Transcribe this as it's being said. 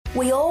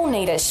We all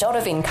need a shot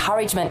of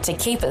encouragement to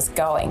keep us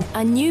going.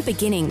 A New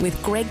Beginning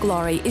with Greg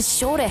Laurie is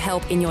sure to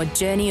help in your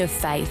journey of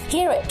faith.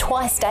 Hear it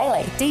twice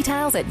daily.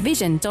 Details at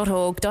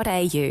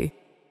vision.org.au.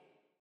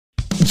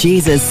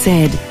 Jesus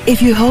said,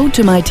 "If you hold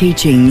to my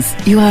teachings,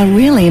 you are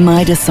really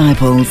my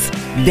disciples.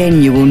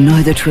 Then you will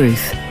know the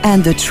truth,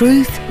 and the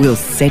truth will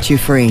set you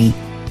free."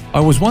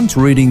 I was once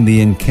reading the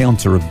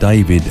encounter of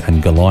David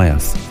and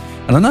Goliath,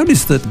 and I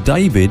noticed that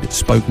David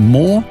spoke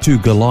more to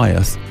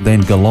Goliath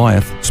than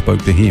Goliath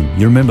spoke to him.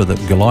 You remember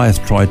that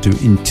Goliath tried to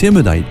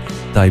intimidate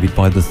David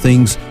by the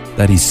things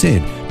that he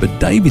said, but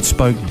David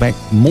spoke back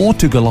more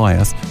to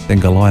Goliath than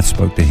Goliath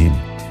spoke to him.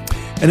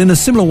 And in a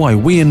similar way,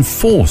 we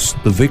enforce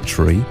the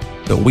victory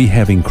that we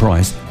have in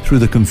Christ through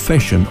the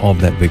confession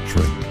of that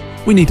victory.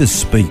 We need to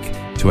speak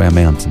to our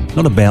mountain,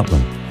 not about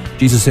them.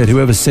 Jesus said,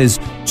 "Whoever says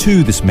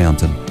to this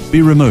mountain,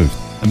 be removed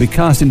and be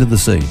cast into the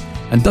sea,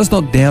 and does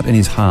not doubt in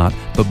his heart,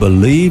 but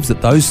believes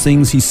that those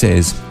things he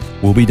says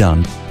will be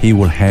done, he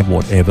will have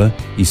whatever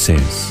he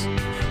says."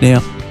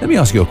 Now, let me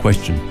ask you a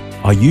question.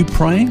 Are you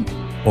praying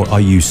or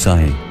are you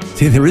saying?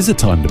 See, there is a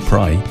time to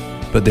pray,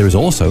 but there is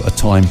also a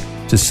time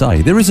to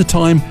say. There is a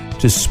time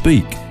to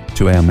speak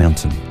to our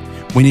mountain.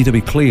 We need to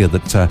be clear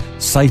that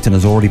Satan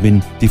has already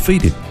been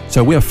defeated.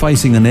 So we are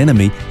facing an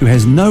enemy who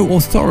has no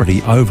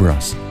authority over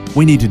us.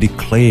 We need to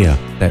declare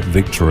that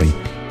victory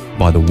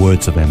by the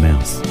words of our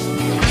mouth.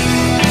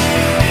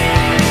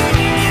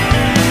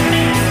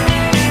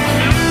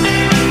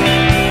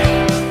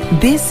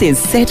 This is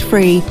Set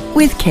Free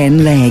with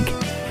Ken Legg.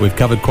 We've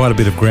covered quite a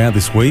bit of ground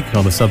this week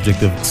on the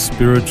subject of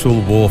spiritual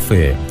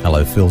warfare.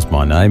 Hello, Phil's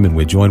my name, and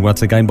we're joined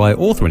once again by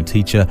author and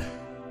teacher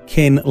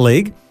Ken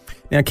Legg.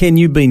 Now, Ken,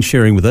 you've been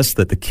sharing with us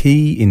that the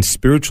key in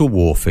spiritual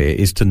warfare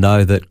is to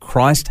know that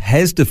Christ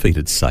has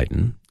defeated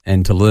Satan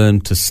and to learn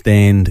to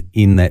stand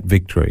in that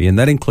victory, and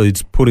that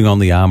includes putting on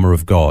the armour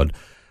of God.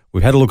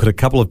 We've had a look at a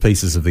couple of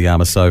pieces of the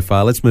armour so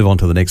far. Let's move on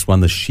to the next one,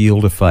 the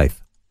shield of faith.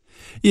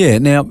 Yeah,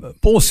 now,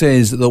 Paul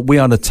says that we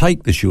are to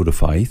take the shield of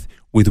faith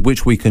with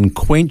which we can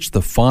quench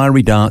the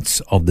fiery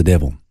darts of the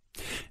devil.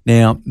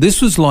 Now,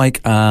 this was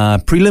like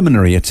a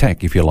preliminary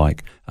attack, if you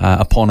like,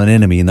 upon an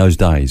enemy in those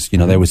days. You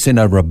know, they would send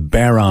over a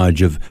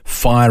barrage of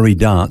fiery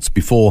darts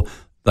before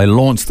they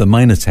launched the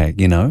main attack,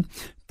 you know,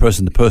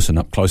 person to person,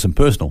 up close and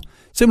personal.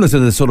 Similar to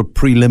the sort of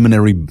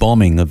preliminary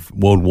bombing of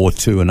World War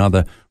II and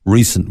other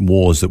recent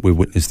wars that we've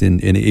witnessed in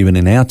even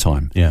in our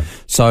time. Yeah.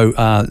 So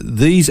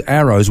these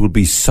arrows would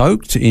be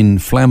soaked in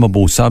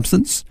flammable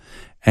substance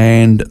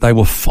and they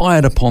were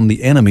fired upon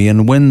the enemy,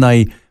 and when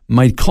they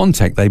made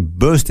contact, they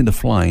burst into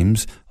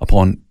flames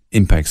upon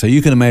impact. So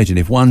you can imagine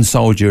if one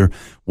soldier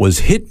was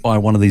hit by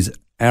one of these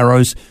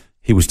arrows,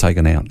 he was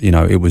taken out. You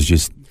know, it was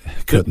just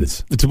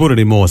curtains. To put it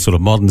in more sort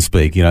of modern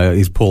speak, you know,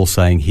 is Paul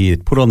saying here,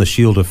 put on the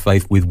shield of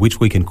faith with which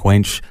we can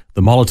quench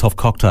the Molotov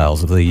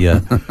cocktails of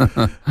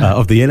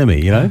the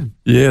enemy, you know?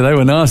 Yeah, they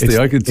were nasty,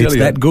 I can tell you. It's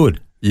that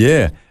good.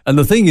 Yeah, and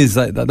the thing is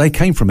that they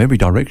came from every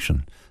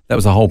direction. That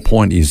was the whole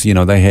point, is, you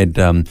know, they had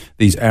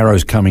these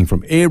arrows coming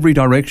from every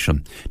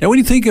direction. Now, when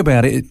you think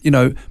about it, you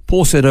know,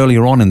 Paul said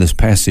earlier on in this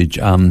passage,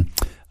 you know,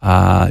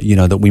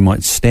 that we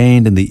might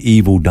stand in the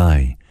evil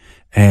day.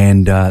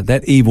 And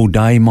that evil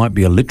day might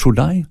be a literal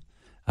day.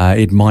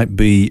 It might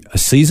be a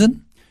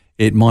season.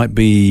 It might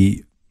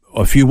be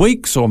a few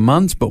weeks or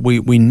months, but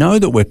we know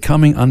that we're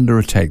coming under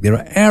attack. There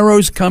are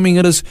arrows coming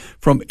at us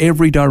from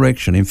every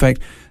direction. In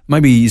fact,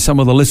 maybe some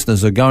of the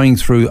listeners are going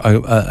through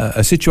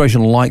a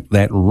situation like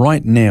that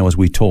right now as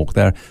we talk.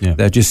 They're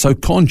just so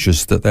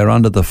conscious that they're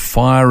under the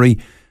fiery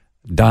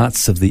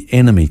darts of the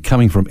enemy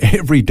coming from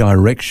every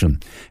direction.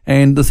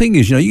 And the thing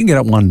is, you know, you can get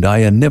up one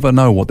day and never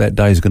know what that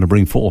day is going to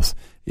bring forth.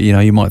 You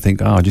know, you might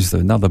think, oh, just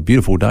another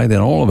beautiful day.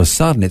 Then all of a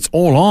sudden it's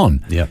all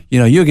on. Yeah. You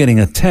know, you're getting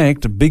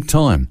attacked big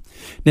time.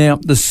 Now,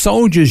 the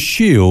soldier's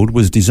shield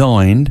was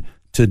designed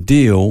to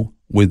deal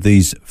with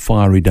these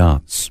fiery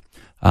darts.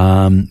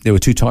 There were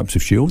two types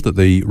of shield that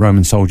the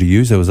Roman soldier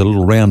used. There was a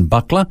little round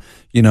buckler,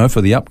 you know, for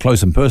the up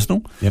close and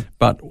personal. Yep.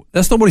 But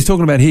that's not what he's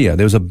talking about here.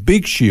 There was a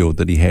big shield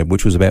that he had,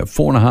 which was about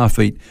 4.5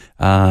 feet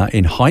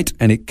in height,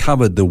 and it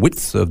covered the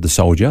width of the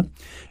soldier.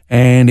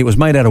 And it was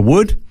made out of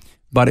wood,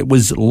 but it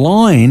was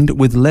lined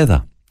with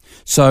leather.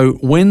 So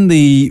when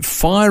the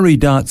fiery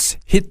darts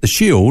hit the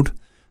shield,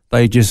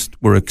 they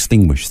just were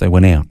extinguished. They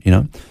went out, you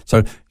know.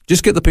 So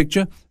just get the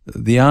picture.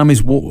 The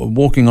army's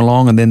walking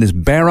along, and then this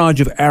barrage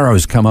of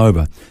arrows come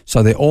over.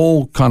 So they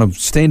all kind of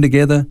stand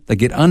together. They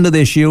get under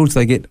their shields.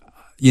 They get,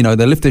 you know,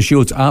 they lift their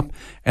shields up,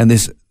 and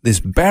this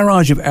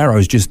barrage of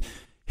arrows just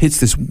hits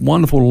this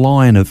wonderful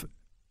line of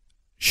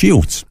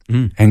shields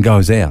and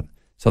goes out.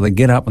 So they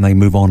get up and they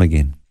move on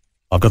again.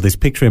 I've got this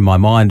picture in my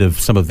mind of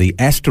some of the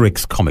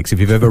Asterix comics, if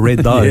you've ever read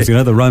those. Yeah. You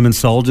know, the Roman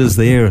soldiers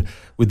there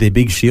with their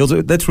big shields.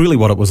 That's really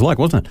what it was like,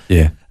 wasn't it?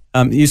 Yeah.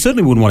 You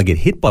certainly wouldn't want to get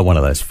hit by one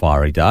of those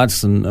fiery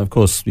darts. And, of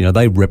course, you know,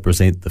 they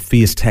represent the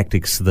fierce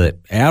tactics that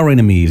our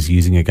enemy is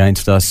using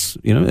against us,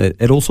 you know,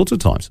 at all sorts of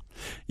times.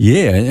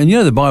 Yeah, and you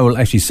know, the Bible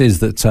actually says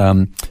that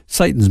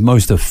Satan's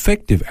most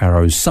effective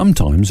arrows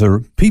sometimes are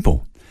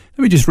people.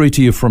 Let me just read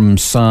to you from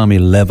Psalm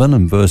 11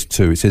 and verse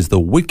 2. It says, "The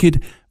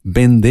wicked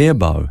bend their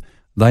bow.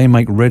 They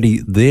make ready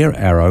their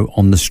arrow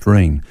on the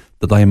string,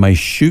 that they may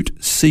shoot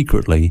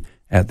secretly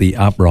at the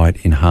upright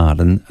in heart."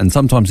 And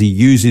sometimes he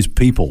uses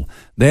people.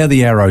 They're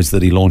the arrows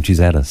that he launches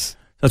at us.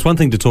 So it's one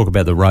thing to talk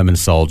about the Roman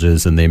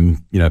soldiers and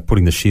them,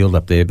 putting the shield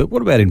up there, but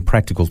what about in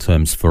practical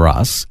terms for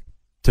us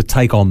to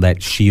take on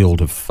that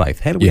shield of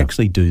faith? How do we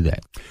actually do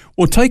that?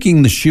 Well,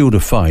 taking the shield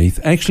of faith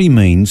actually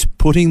means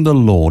putting the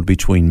Lord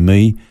between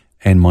me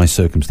and my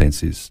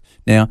circumstances.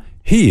 Now,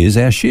 he is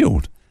our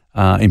shield.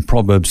 In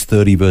Proverbs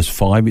 30 verse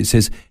 5, it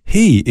says,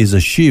 "He is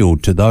a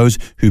shield to those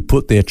who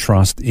put their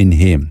trust in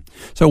him."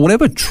 So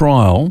whatever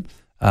trial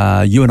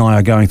you and I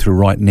are going through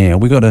right now,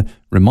 we've got to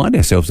remind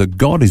ourselves that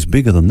God is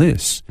bigger than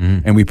this,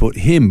 and we put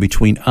him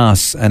between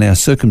us and our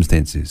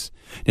circumstances.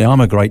 Now,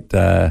 I'm a great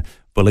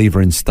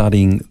believer in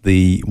studying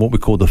what we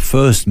call the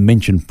first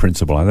mention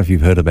principle. I don't know if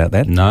you've heard about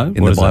that in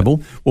the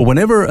Bible. Well,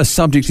 whenever a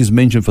subject is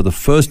mentioned for the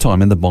first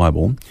time in the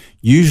Bible,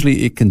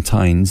 usually it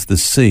contains the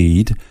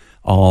seed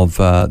of,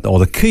 or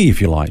the key,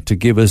 if you like, to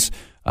give us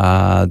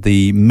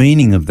the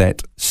meaning of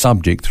that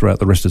subject throughout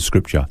the rest of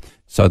Scripture,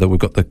 so that we've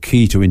got the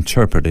key to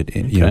interpret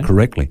it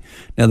correctly.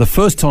 Now, the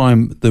first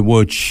time the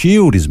word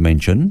shield is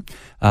mentioned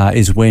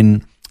is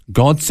when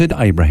God said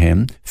to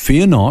Abraham,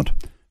 "Fear not,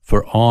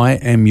 for I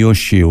am your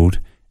shield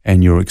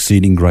and your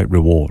exceeding great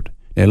reward."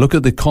 Now, look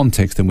at the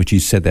context in which he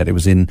said that. It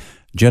was in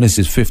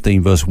Genesis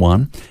 15, verse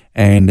 1.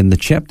 And in the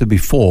chapter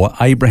before,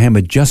 Abraham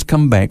had just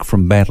come back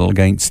from battle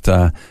against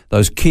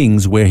those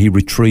kings where he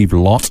retrieved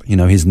Lot,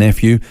 his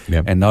nephew,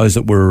 and those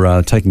that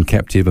were taken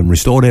captive and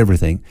restored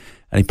everything.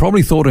 And he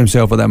probably thought to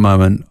himself at that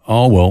moment,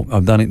 "Oh, well,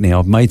 I've done it now.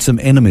 I've made some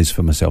enemies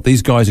for myself.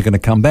 These guys are going to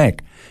come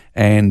back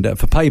and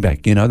for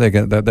payback.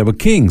 They were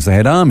kings. They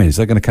had armies.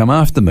 They're going to come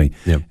after me."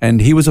 Yep.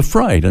 And he was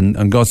afraid.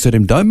 And God said to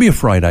him, "Don't be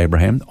afraid,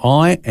 Abraham.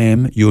 I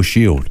am your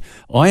shield.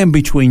 I am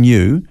between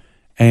you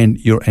and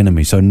your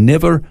enemy." So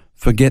never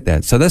forget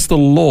that. So that's the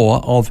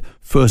law of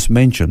first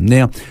mention.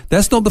 Now,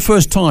 that's not the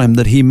first time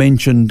that he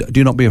mentioned,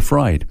 "Do not be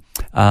afraid,"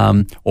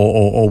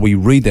 or we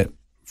read that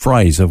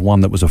phrase of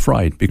one that was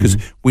afraid, because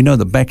we know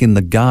that back in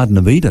the Garden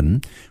of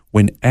Eden,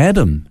 when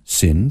Adam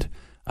sinned,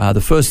 the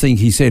first thing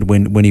he said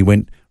when he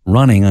went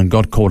running and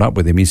God caught up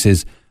with him, he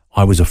says,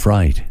 "I was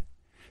afraid."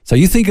 So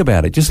you think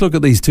about it. Just look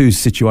at these two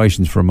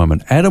situations for a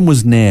moment. Adam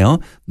was now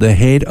the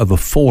head of a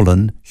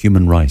fallen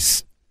human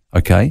race.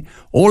 Okay?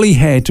 All he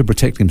had to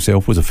protect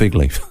himself was a fig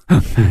leaf.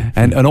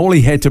 and all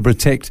he had to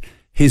protect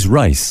his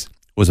race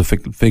was a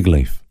fig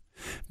leaf.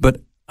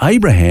 But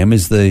Abraham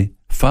is the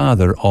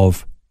father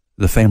of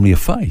the family of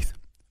faith,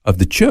 of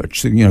the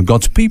church,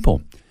 God's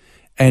people.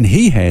 And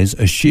he has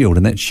a shield,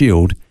 and that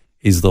shield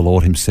is the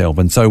Lord himself.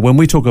 And so when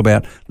we talk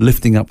about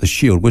lifting up the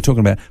shield, we're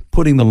talking about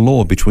putting the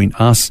Lord between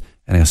us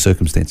and our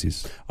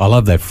circumstances. I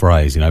love that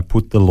phrase,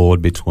 put the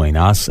Lord between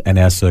us and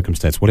our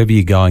circumstance. Whatever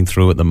you're going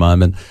through at the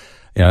moment,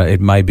 it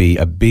may be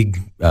a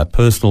big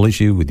personal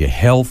issue with your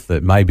health.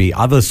 It may be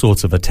other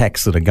sorts of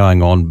attacks that are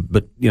going on.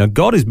 But,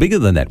 God is bigger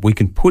than that. We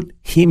can put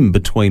him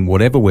between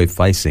whatever we're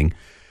facing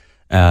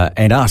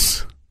and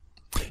us.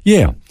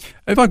 Yeah.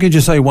 If I could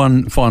just say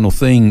one final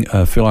thing,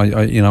 Phil,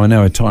 I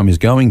know our time is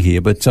going here,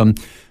 but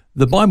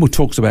the Bible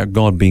talks about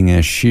God being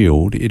our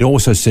shield. It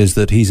also says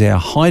that he's our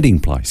hiding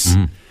place.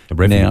 A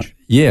refuge.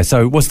 Now,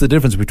 so what's the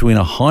difference between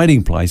a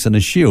hiding place and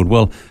a shield?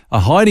 Well, a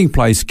hiding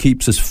place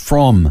keeps us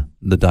from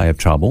the day of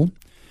trouble,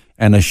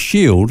 and a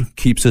shield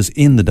keeps us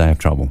in the day of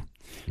trouble.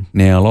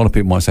 Now, a lot of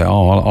people might say,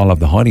 "Oh, I love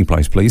the hiding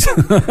place, please.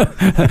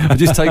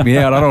 Just take me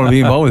out. I don't want to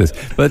be involved with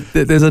this."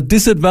 But there's a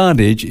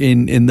disadvantage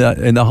in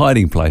the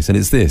hiding place, and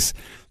it's this,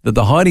 that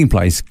the hiding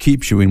place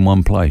keeps you in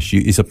one place.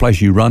 It's a place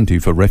you run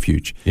to for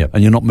refuge,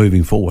 and you're not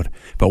moving forward.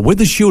 But with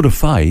the shield of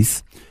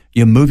faith,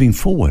 you're moving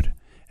forward.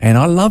 And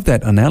I love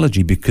that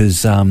analogy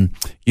because,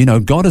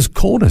 God has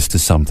called us to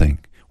something.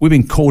 We've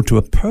been called to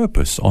a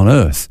purpose on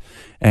earth.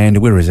 And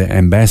we're his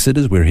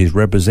ambassadors, we're his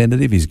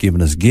representative. He's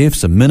given us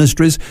gifts and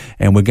ministries,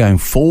 and we're going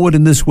forward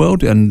in this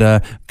world and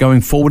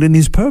going forward in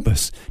his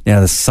purpose.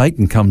 Now,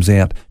 Satan comes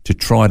out to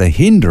try to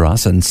hinder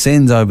us and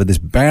sends over this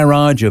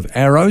barrage of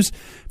arrows,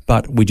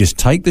 but we just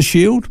take the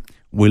shield,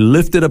 we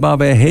lift it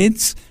above our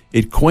heads,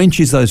 it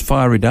quenches those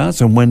fiery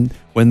darts, and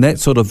when that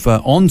sort of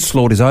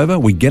onslaught is over,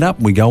 we get up,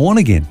 we go on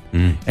again.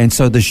 And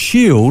so the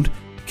shield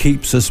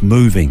keeps us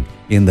moving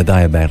in the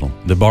day of battle.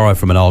 To borrow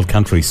from an old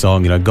country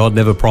song, God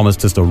never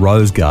promised us a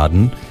rose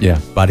garden,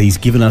 but he's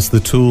given us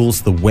the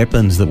tools, the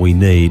weapons that we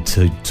need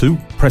to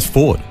press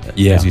forward,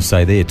 as you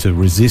say there, to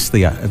resist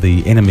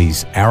the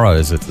enemy's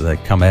arrows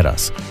that come at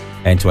us,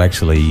 and to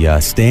actually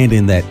stand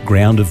in that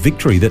ground of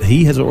victory that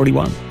he has already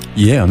won.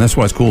 Yeah, and that's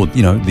why it's called,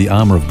 the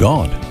armor of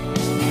God.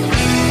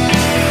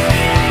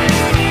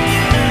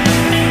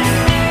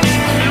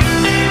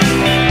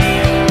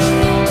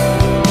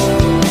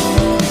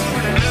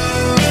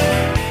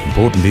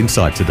 Important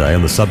insight today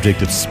on the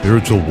subject of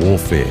spiritual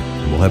warfare,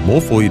 and we'll have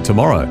more for you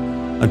tomorrow.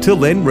 Until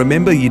then,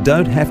 remember, you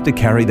don't have to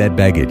carry that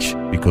baggage,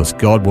 because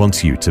God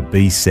wants you to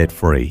be set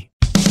free.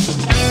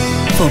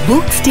 For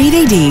books,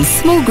 DVDs,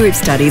 small group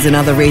studies and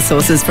other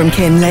resources from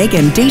Ken Legg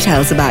and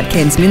details about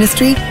Ken's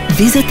ministry,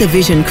 visit the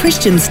Vision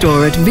Christian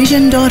store at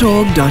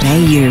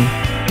vision.org.au.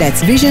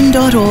 That's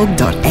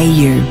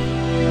vision.org.au.